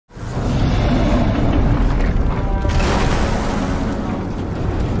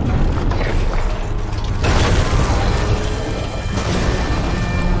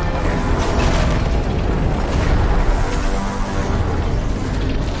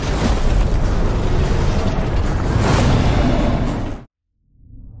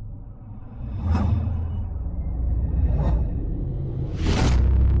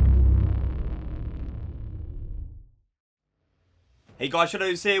Hey guys,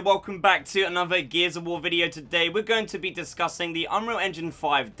 Shadowz here, welcome back to another Gears of War video. Today we're going to be discussing the Unreal Engine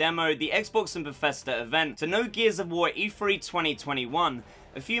 5 demo, the Xbox and Bethesda event, to no Gears of War E3 2021.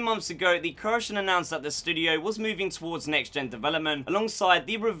 A few months ago, the Corporation announced that the studio was moving towards next-gen development, alongside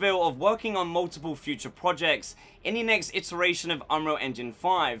the reveal of working on multiple future projects in the next iteration of Unreal Engine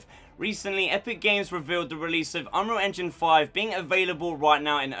 5. Recently, Epic Games revealed the release of Unreal Engine 5 being available right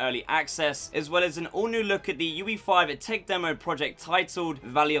now in early access, as well as an all-new look at the UE5 tech demo project titled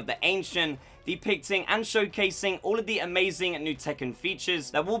Valley of the Ancient, depicting and showcasing all of the amazing new tech and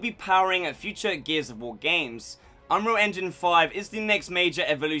features that will be powering future Gears of War games. Unreal Engine 5 is the next major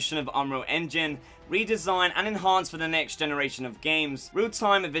evolution of Unreal Engine, redesigned and enhanced for the next generation of games,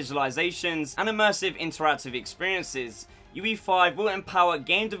 real-time visualizations, and immersive interactive experiences. UE5 will empower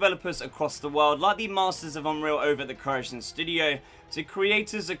game developers across the world, like the masters of Unreal over at the Corporation Studio, to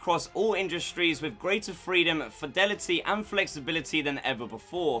creators across all industries with greater freedom, fidelity, and flexibility than ever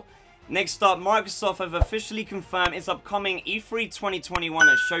before. Next up, Microsoft have officially confirmed its upcoming E3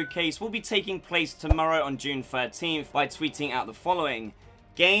 2021 showcase will be taking place tomorrow on June 13th by tweeting out the following: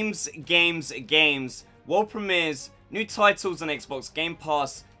 Games, games, games, world premieres, new titles on Xbox Game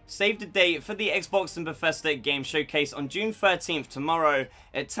Pass. Save the date for the Xbox and Bethesda game showcase on June 13th tomorrow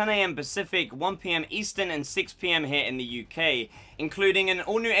at 10 AM Pacific, 1 PM Eastern and 6 PM here in the UK, including an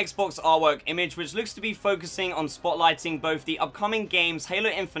all-new Xbox artwork image which looks to be focusing on spotlighting both the upcoming games Halo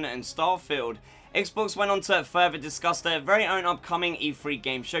Infinite and Starfield. Xbox went on to further discuss their very own upcoming E3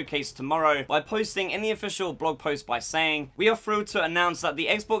 game showcase tomorrow by posting in the official blog post by saying, "We are thrilled to announce that the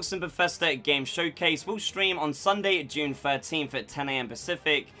Xbox and Bethesda game showcase will stream on Sunday, June 13th at 10 AM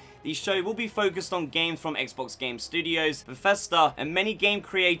Pacific. The show will be focused on games from Xbox Game Studios, Bethesda, and many game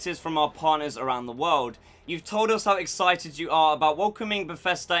creators from our partners around the world. You've told us how excited you are about welcoming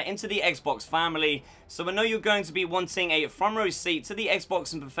Bethesda into the Xbox family, so I know you're going to be wanting a front row seat to the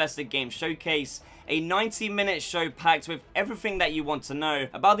Xbox and Bethesda game showcase, a 90-minute show packed with everything that you want to know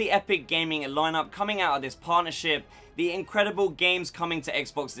about the epic gaming lineup coming out of this partnership, the incredible games coming to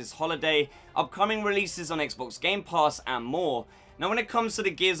Xbox this holiday, upcoming releases on Xbox Game Pass, and more." Now, when it comes to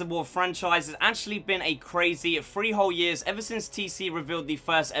the Gears of War franchise, it's actually been a crazy 3 whole years ever since TC revealed the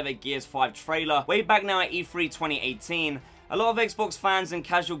first ever Gears 5 trailer way back now at E3 2018. A lot of Xbox fans and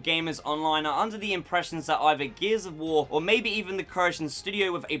casual gamers online are under the impressions that either Gears of War or maybe even the Corporation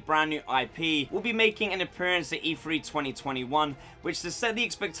Studio with a brand new IP will be making an appearance at E3 2021, which, to set the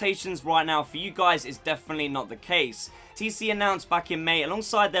expectations right now for you guys, is definitely not the case. TC announced back in May,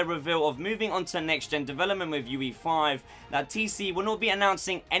 alongside their reveal of moving on to next-gen development with UE5, that TC will not be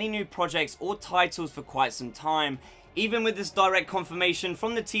announcing any new projects or titles for quite some time. Even with this direct confirmation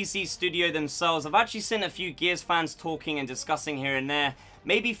from the TC studio themselves, I've actually seen a few Gears fans talking and discussing here and there,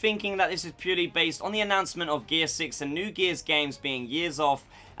 maybe thinking that this is purely based on the announcement of Gears 6 and new Gears games being years off,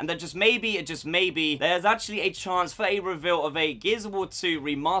 and that just maybe, there's actually a chance for a reveal of a Gears of War 2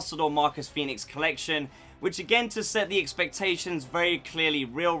 remastered or Marcus Phoenix collection, which, again, to set the expectations very clearly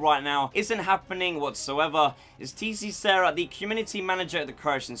real right now, isn't happening whatsoever, as TC Sarah, the community manager at the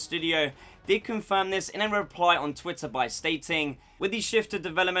Corporation Studio, did confirm this in a reply on Twitter by stating, "With the shift to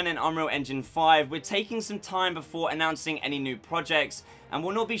development in Unreal Engine 5, we're taking some time before announcing any new projects, and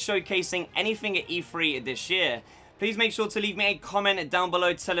will not be showcasing anything at E3 this year. Please make sure to leave me a comment down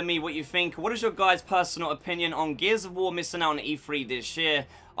below telling me what you think. What is your guys' personal opinion on Gears of War missing out on E3 this year?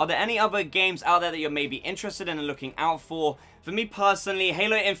 Are there any other games out there that you're maybe interested in and looking out for? For me personally,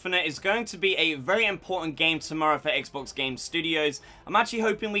 Halo Infinite is going to be a very important game tomorrow for Xbox Game Studios. I'm actually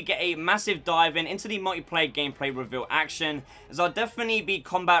hoping we get a massive dive into the multiplayer gameplay reveal action, as I'll definitely be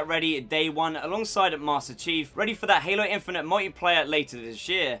combat ready day one alongside Master Chief, ready for that Halo Infinite multiplayer later this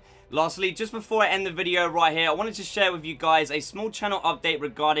year. Lastly, just before I end the video right here, I wanted to share with you guys a small channel update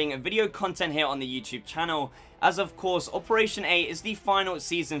regarding video content here on the YouTube channel. As of course, Operation 8 is the final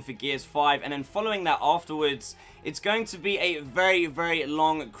season for Gears 5, and then following that afterwards, it's going to be a very, very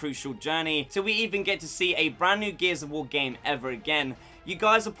long, crucial journey till we even get to see a brand new Gears of War game ever again. You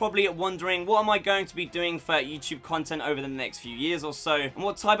guys are probably wondering, what am I going to be doing for YouTube content over the next few years or so, and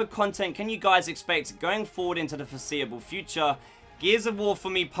what type of content can you guys expect going forward into the foreseeable future? Gears of War,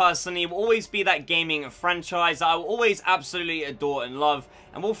 for me personally, will always be that gaming franchise that I will always absolutely adore and love,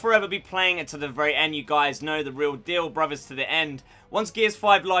 and will forever be playing it to the very end. You guys know the real deal, brothers to the end. Once Gears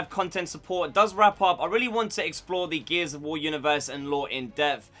 5 live content support does wrap up, I really want to explore the Gears of War universe and lore in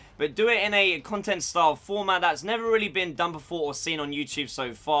depth, but do it in a content style format that's never really been done before or seen on YouTube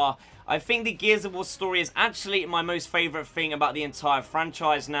so far. I think the Gears of War story is actually my most favourite thing about the entire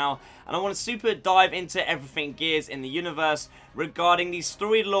franchise now, and I want to super dive into everything Gears in the universe regarding the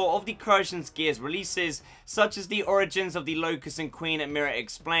story lore of the Croatian's Gears releases, such as the origins of the Locust and Queen Mira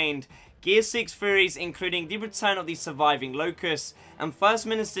explained, Gear 6 theories including the return of the surviving Locusts, and First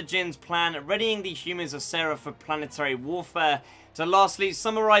Minister Jin's plan readying the humans of Sera for planetary warfare, to lastly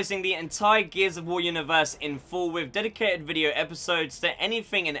summarizing the entire Gears of War universe in full with dedicated video episodes to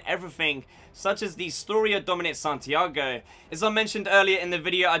anything and everything, such as the story of Dominic Santiago. As I mentioned earlier in the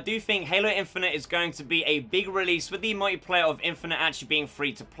video, I do think Halo Infinite is going to be a big release, with the multiplayer of Infinite actually being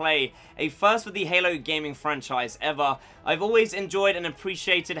free to play, a first for the Halo gaming franchise ever. I've always enjoyed and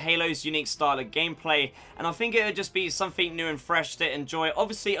appreciated Halo's unique style of gameplay, and I think it would just be something new and fresh to enjoy,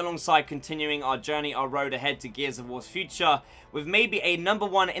 obviously alongside continuing our journey, our road ahead to Gears of War's future, with maybe a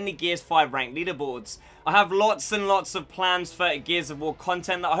 #1 in the Gears 5 ranked leaderboards. I have lots and lots of plans for Gears of War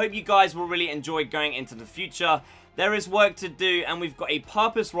content that I hope you guys will really enjoy going into the future. There is work to do, and we've got a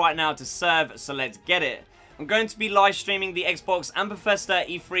purpose right now to serve, so let's get it. I'm going to be live streaming the Xbox and Bethesda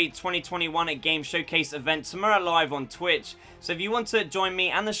E3 2021 Game Showcase event tomorrow live on Twitch, so if you want to join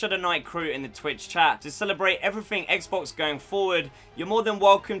me and the Shadow Knight crew in the Twitch chat to celebrate everything Xbox going forward, you're more than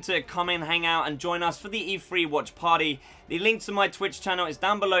welcome to come in, hang out and join us for the E3 watch party. The link to my Twitch channel is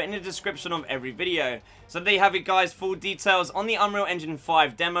down below in the description of every video. So there you have it guys, full details on the Unreal Engine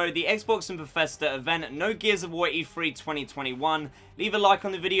 5 demo, the Xbox and Bethesda event, no Gears of War E3 2021. Leave a like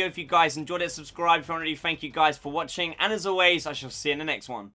on the video if you guys enjoyed it, subscribe if you already. Thank you guys for watching, and as always, I shall see you in the next one.